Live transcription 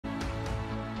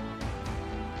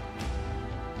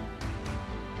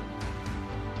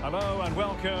Hello and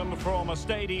welcome from a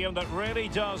stadium that really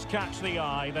does catch the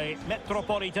eye, the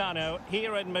Metropolitano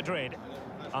here in Madrid.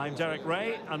 I'm Derek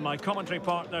Ray, and my commentary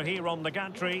partner here on the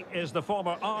gantry is the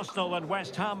former Arsenal and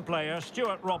West Ham player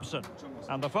Stuart Robson.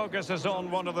 And the focus is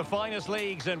on one of the finest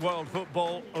leagues in world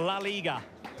football, La Liga.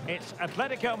 It's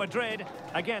Atletico Madrid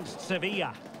against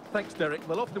Sevilla. Thanks, Derek.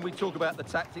 Well, often we talk about the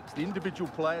tactics, the individual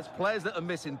players that are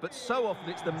missing, but so often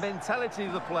it's the mentality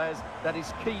of the players that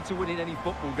is key to winning any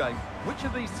football game. Which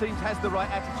of these teams has the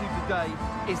right attitude today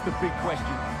is the big question.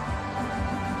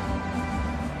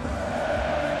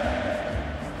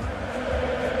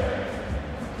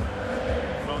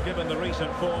 Given the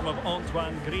recent form of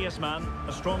Antoine Griezmann,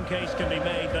 a strong case can be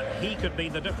made that he could be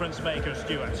the difference maker,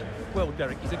 Stuart. Well,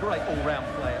 Derek, he's a great all-round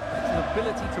player. It's the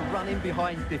ability to run in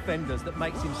behind defenders that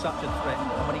makes him such a threat.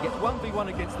 And when he gets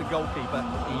 1v1 against the goalkeeper,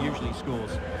 he usually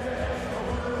scores.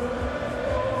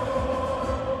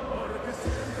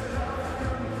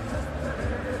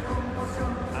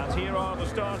 Here are the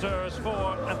starters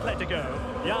for Atletico.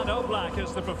 Jan Oblak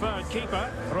is the preferred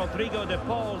keeper. Rodrigo de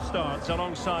Paul starts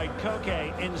alongside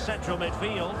Koke in central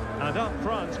midfield. And up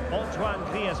front, Antoine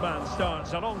Griezmann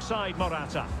starts alongside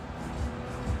Morata.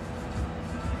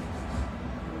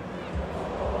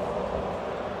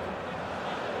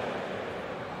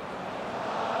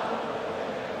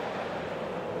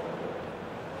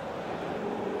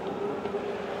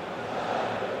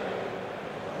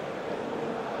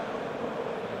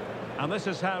 And this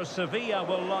is how Sevilla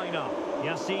will line up.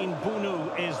 Yassine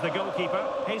Bounou is the goalkeeper.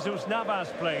 Jesus Navas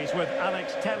plays with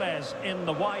Alex Telles in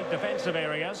the wide defensive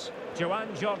areas. Joan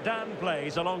Jordan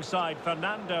plays alongside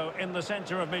Fernando in the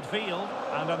centre of midfield.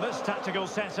 And in this tactical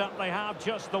setup, they have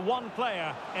just the one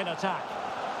player in attack.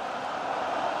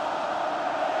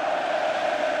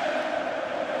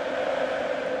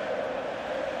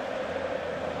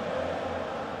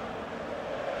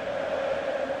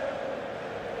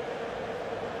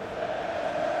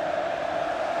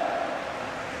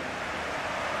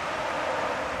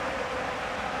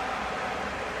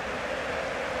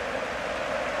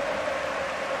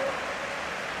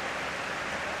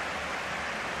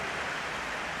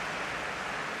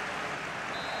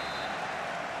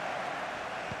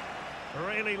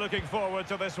 Really looking forward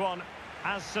to this one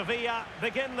as Sevilla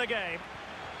begin the game.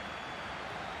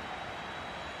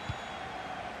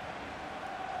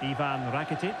 Ivan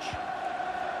Rakitic.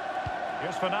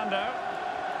 Here's Fernando.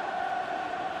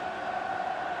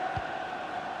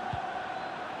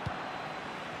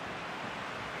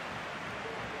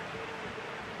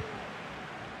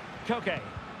 Koke.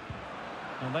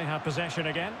 And they have possession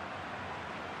again.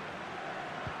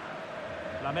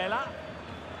 Lamela.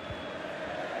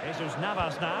 Jesus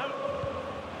Navas now.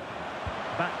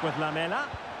 Back with Lamela.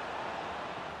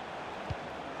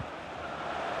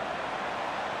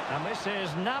 And this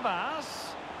is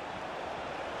Navas.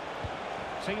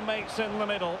 Teammates in the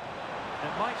middle.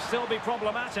 It might still be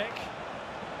problematic.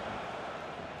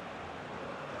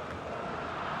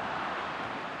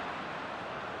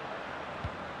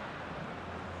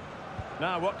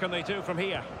 Now what can they do from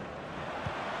here?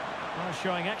 Well,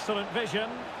 showing excellent vision.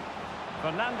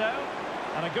 Fernando.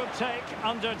 And a good take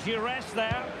under duress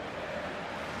there.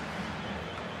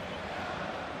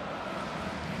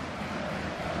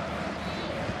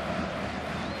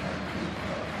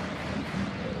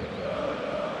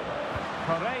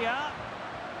 Correa.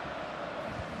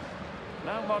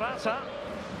 Now Morata.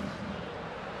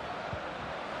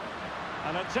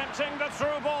 And attempting the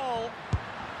through ball.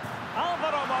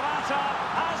 Alvaro Morata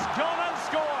has gone and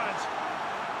scored.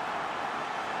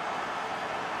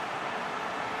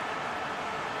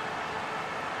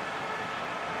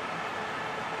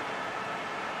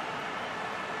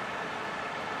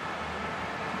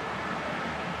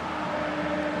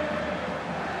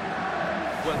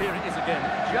 Well, here it is again.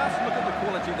 Just look at the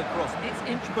quality of the cross. It's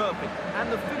inch perfect,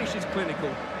 and the finish is clinical.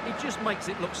 It just makes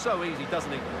it look so easy,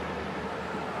 doesn't it?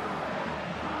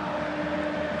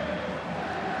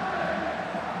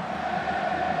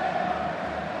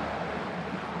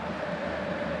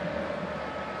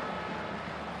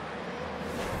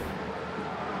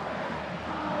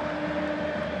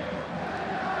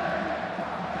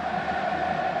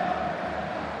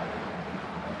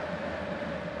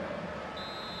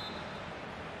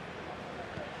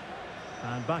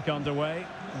 And back underway,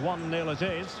 1-0 it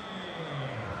is.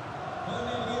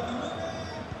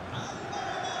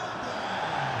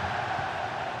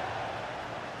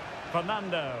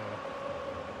 Fernando.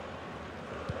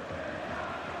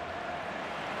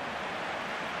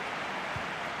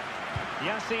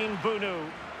 Yassine Bounou.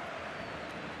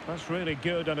 That's really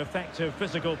good and effective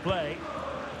physical play.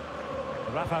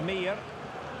 Rafa Mir.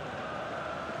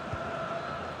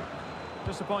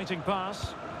 Disappointing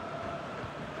pass.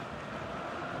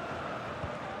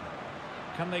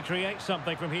 Can they create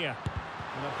something from here?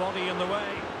 And a body in the way.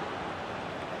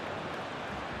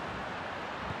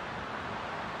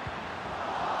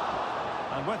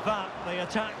 And with that, the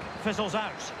attack fizzles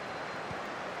out.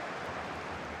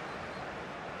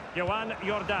 Joan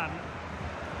Jordan.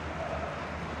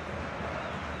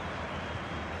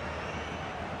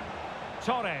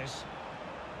 Torres.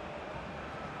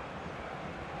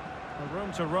 A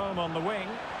room to roam on the wing.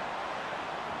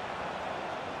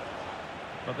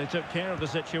 But they took care of the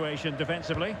situation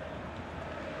defensively.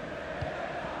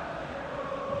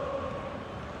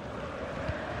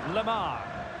 Lemar.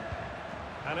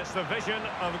 And it's the vision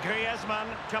of Griezmann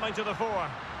coming to the fore.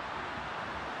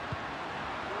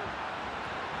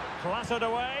 Clattered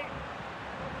away.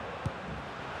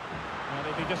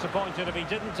 Well, he'd be disappointed if he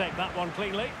didn't take that one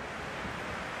cleanly.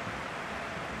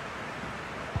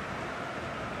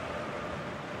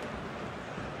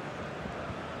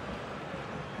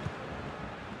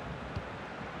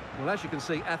 Well, as you can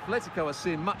see, Atletico are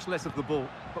seeing much less of the ball,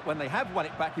 but when they have won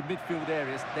it back in midfield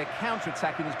areas, their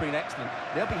counter-attacking has been excellent.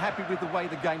 They'll be happy with the way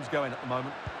the game's going at the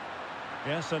moment.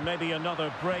 Yes, and maybe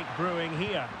another break brewing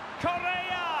here.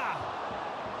 Correa!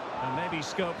 And maybe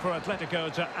scope for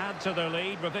Atletico to add to their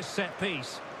lead with this set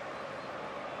piece.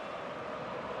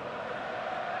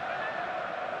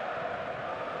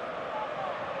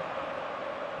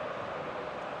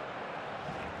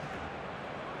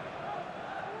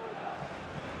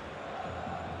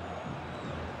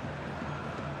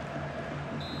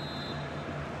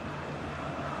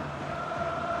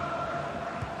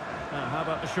 Now, how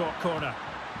about the short corner?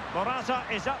 Morata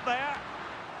is up there.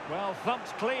 Well,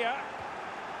 thumped clear.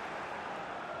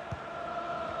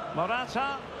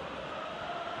 Morata.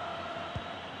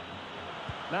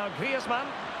 Now Griezmann.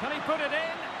 Can he put it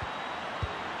in?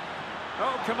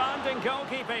 Oh, commanding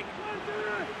goalkeeping.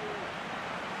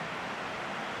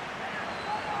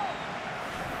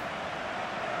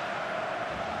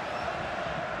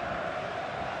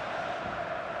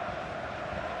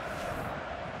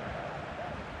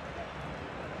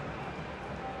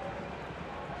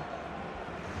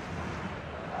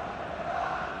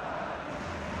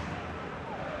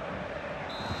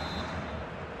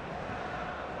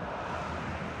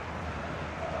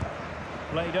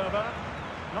 Played over.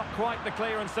 Not quite the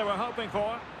clearance they were hoping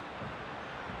for.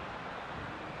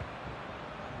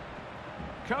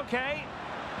 Koke.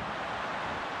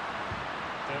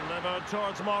 Delivered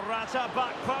towards Morata,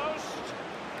 back post.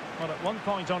 Well, at one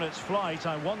point on its flight,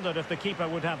 I wondered if the keeper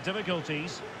would have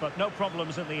difficulties, but no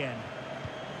problems in the end.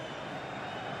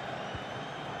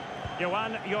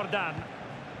 Joan Jordan.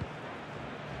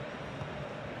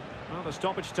 Well, the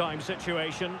stoppage time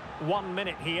situation, 1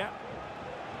 minute here.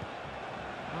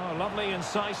 Oh, lovely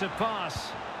incisive pass.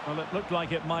 Well, it looked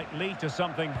like it might lead to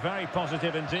something very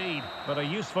positive indeed, but a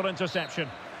useful interception.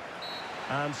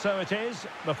 And so it is.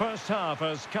 The first half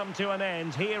has come to an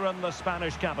end here in the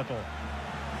Spanish capital.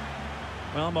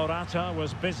 Well, Morata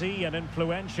was busy and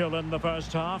influential in the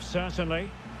first half, certainly.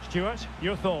 Stuart,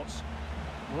 your thoughts?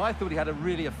 Well, I thought he had a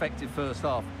really effective first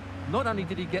half. Not only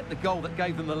did he get the goal that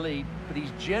gave them the lead, but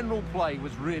his general play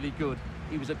was really good.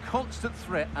 He was a constant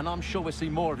threat, and I'm sure we'll see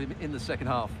more of him in the second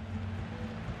half.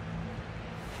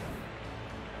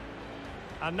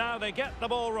 And now they get the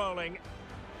ball rolling.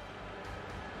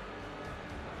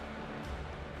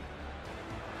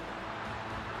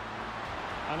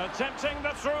 And attempting the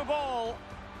through ball.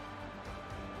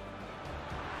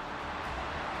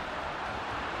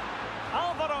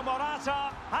 Alvaro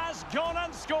Morata has gone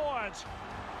and scored.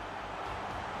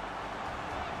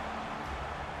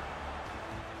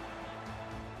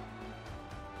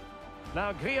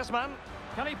 Now Griezmann,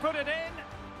 can he put it in?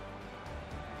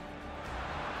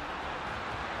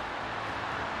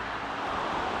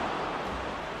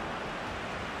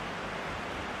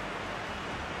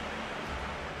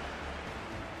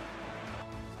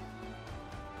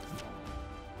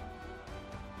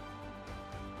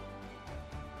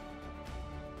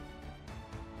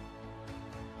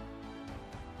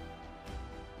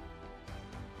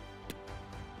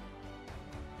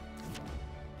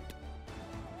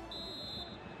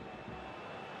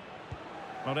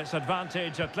 Well, it's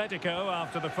advantage Atletico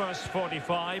after the first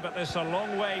 45, but this a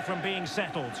long way from being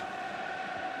settled.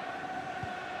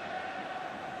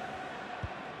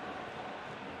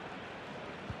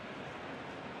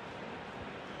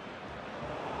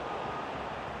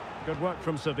 Good work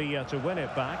from Sevilla to win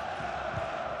it back.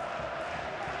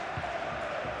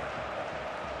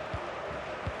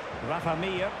 Rafa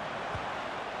Mir.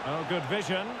 Oh, good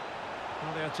vision.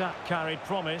 Well, the attack carried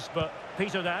promise, but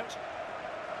petered out.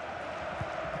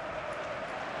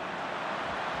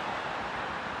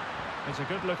 It's a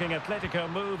good-looking Atletico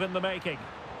move in the making.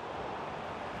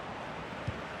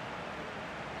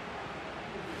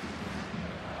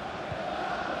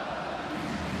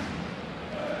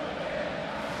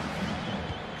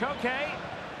 Koke.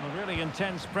 A really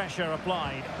intense pressure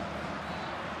applied.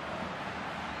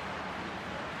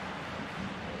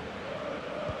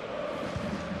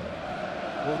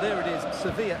 Well, there it is.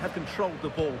 Sevilla have controlled the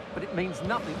ball, but it means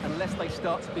nothing unless they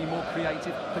start to be more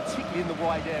creative, particularly in the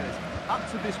wide areas. Up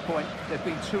to this point, they've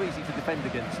been too easy to defend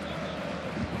against.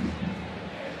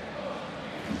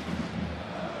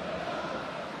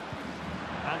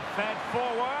 And fed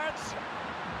forwards.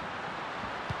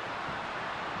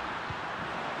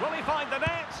 Will he find the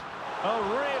net? Oh,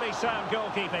 really sound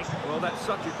goalkeeping. Well, that's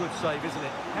such a good save, isn't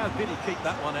it? How did he keep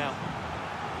that one out?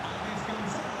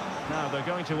 Now they're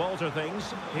going to alter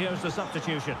things. Here's the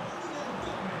substitution.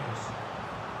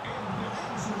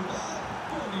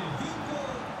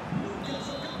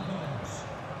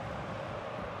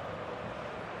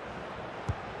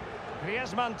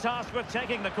 Griezmann tasked with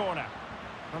taking the corner.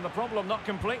 And the problem not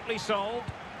completely solved.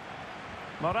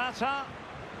 Morata.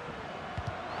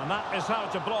 And that is how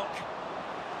to block.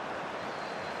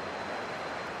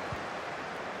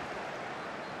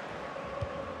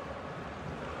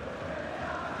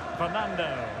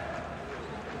 Fernando.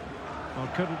 Well,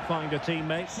 couldn't find a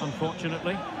teammate,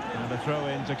 unfortunately. And a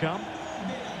throw-in to come.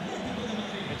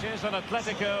 It is an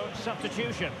Atletico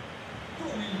substitution.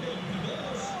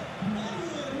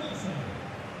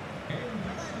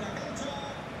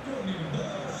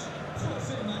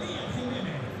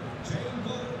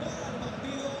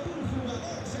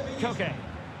 Koke.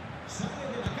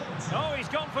 Oh, he's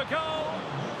gone for goal.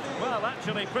 Well,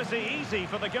 actually pretty easy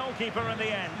for the goalkeeper in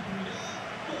the end.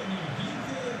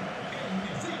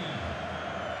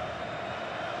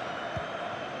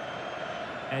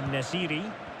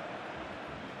 En-Nesyri.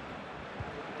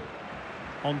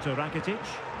 On to Rakitic.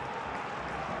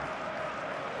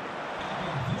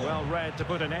 Well read to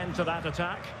put an end to that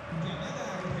attack.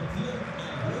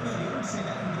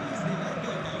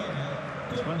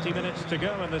 20 minutes to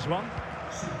go in this one.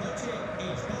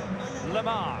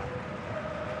 Lamar.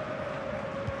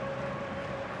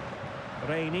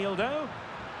 Reinildo.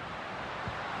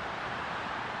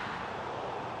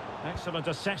 Excellent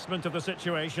assessment of the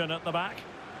situation at the back.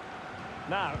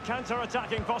 Now,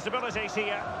 counter-attacking possibilities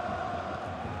here.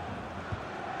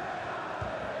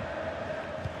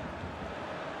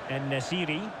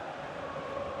 En-Nesyri.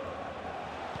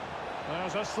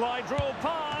 There's a slide rule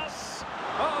pass.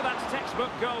 Oh, that's textbook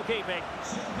goalkeeping.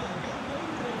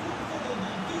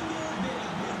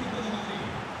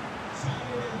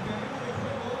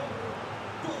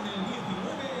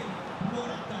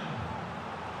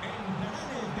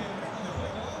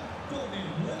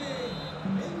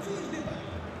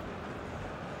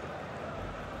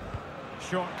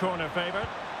 Short corner favoured.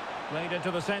 Played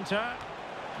into the centre.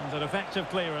 And an effective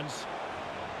clearance.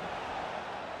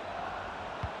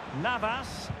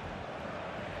 Navas.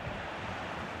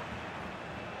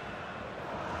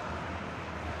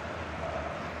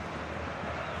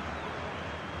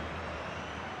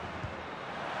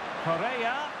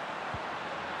 Correa.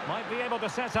 Might be able to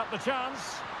set up the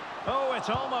chance. Oh, it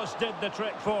almost did the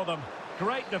trick for them.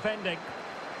 Great defending.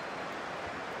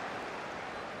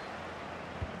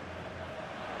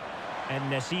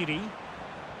 En-Nesyri.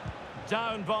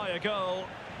 Down by a goal.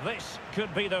 This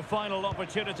could be their final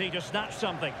opportunity to snatch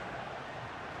something.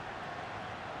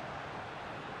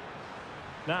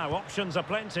 Now, options are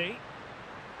plenty.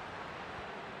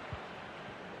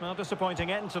 Well,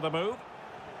 disappointing end to the move.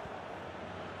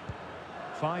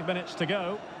 5 minutes to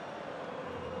go.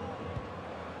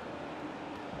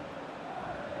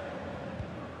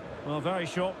 Well, very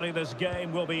shortly this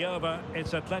game will be over.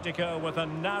 It's Atletico with a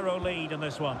narrow lead in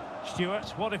this one.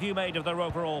 Stuart, what have you made of their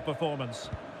overall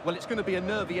performance? Well, it's going to be a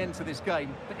nervy end to this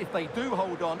game, but if they do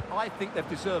hold on, I think they've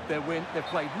deserved their win. They've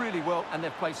played really well and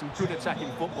they've played some good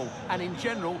attacking football. And in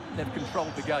general, they've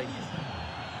controlled the game.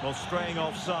 Well, straying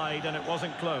offside and it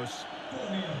wasn't close.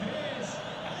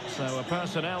 So a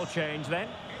personnel change then.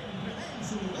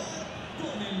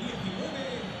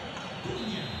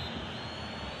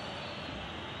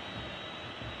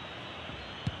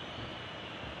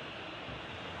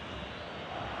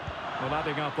 Well,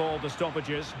 adding up all the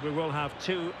stoppages, we will have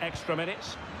 2 extra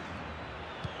minutes.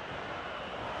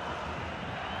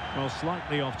 Well,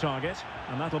 slightly off target,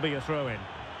 and that'll be a throw-in.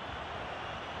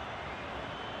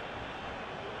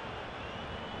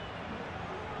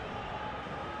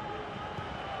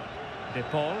 De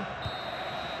Paul.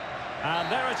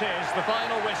 And there it is, the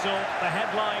final whistle, the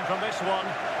headline from this one,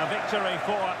 a victory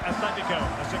for Atletico,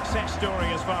 a success story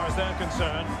as far as they're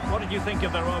concerned. What did you think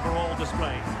of their overall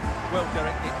display? Well,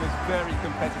 Derek, it was very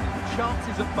competitive.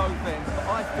 Chances at both ends, but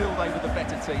I feel they were the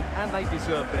better team and they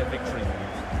deserved their victory.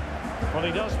 Well,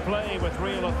 he does play with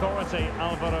real authority,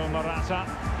 Alvaro Morata.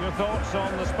 Your thoughts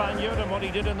on the Spaniard and what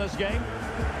he did in this game?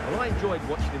 Well, I enjoyed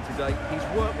watching him today. His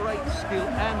work rate, skill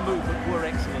and movement were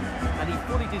excellent, and he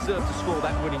fully deserved to score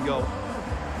that winning goal.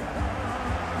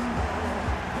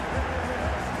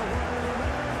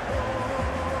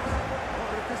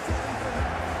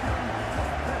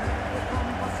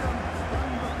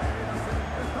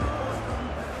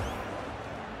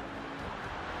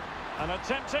 And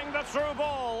attempting the through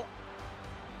ball.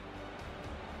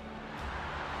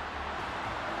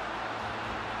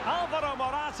 Alvaro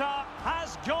Morata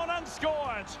has gone and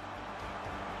scored.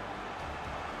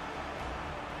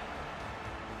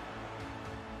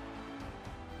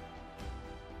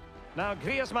 Now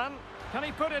Griezmann, can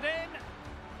he put it in?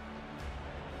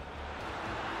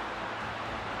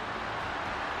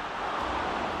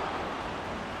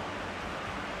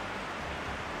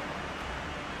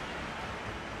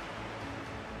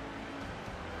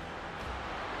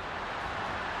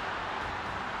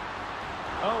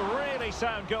 Oh, really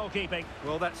sound goalkeeping.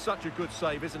 Well, that's such a good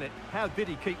save, isn't it? How did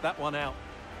he keep that one out?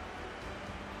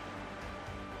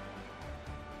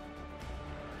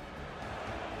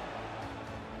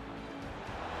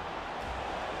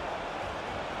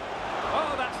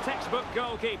 Oh, that's textbook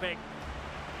goalkeeping.